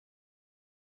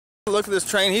a look at this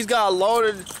train. He's got a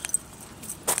loaded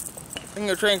thing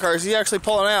of train cars. He's actually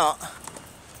pulling out.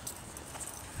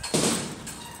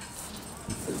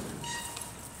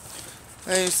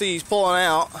 And you see he's pulling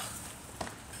out.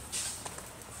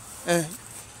 And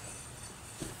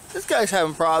this guy's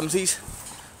having problems.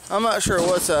 I'm not sure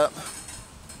what's up.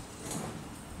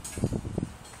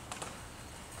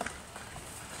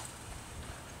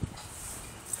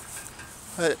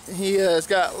 But he has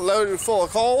got loaded full of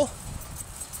coal.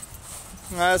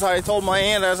 As I told my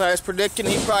aunt, as I was predicting,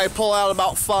 he'd probably pull out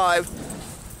about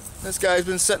 5. This guy's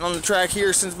been sitting on the track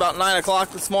here since about 9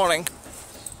 o'clock this morning.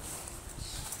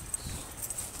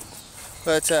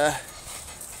 But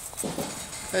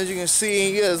as you can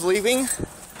see, he is leaving.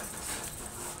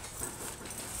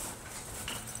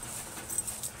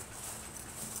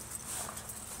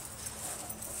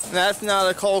 And that's not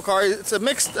a coal car, it's a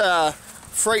mixed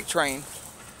freight train.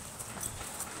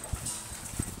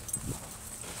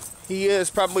 He is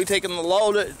probably taking the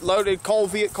loaded coal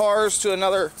Frieght cars to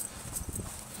another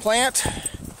plant.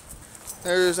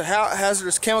 There's a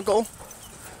hazardous chemical.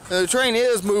 The train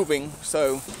is moving,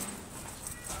 so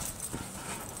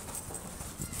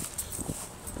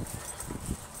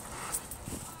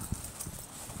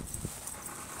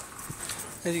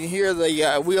as you can hear,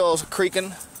 the wheels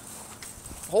creaking.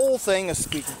 The whole thing is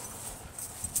squeaking.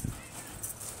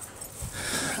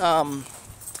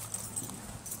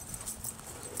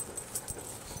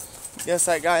 Guess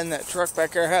that guy in that truck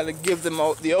back there had to give them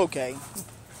the okay.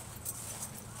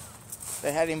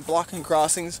 They had him blocking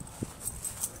crossings.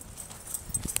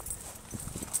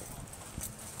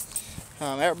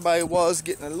 Everybody was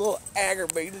getting a little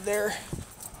aggravated there.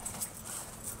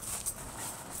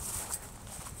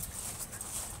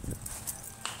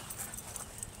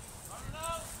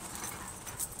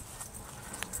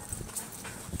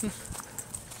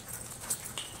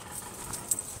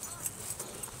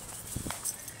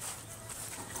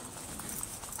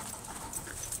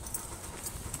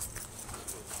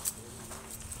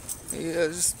 He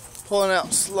is just pulling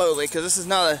out slowly because this is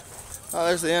not a. Oh,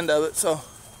 there's the end of it. So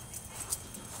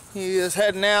he is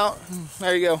heading out.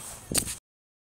 There you go.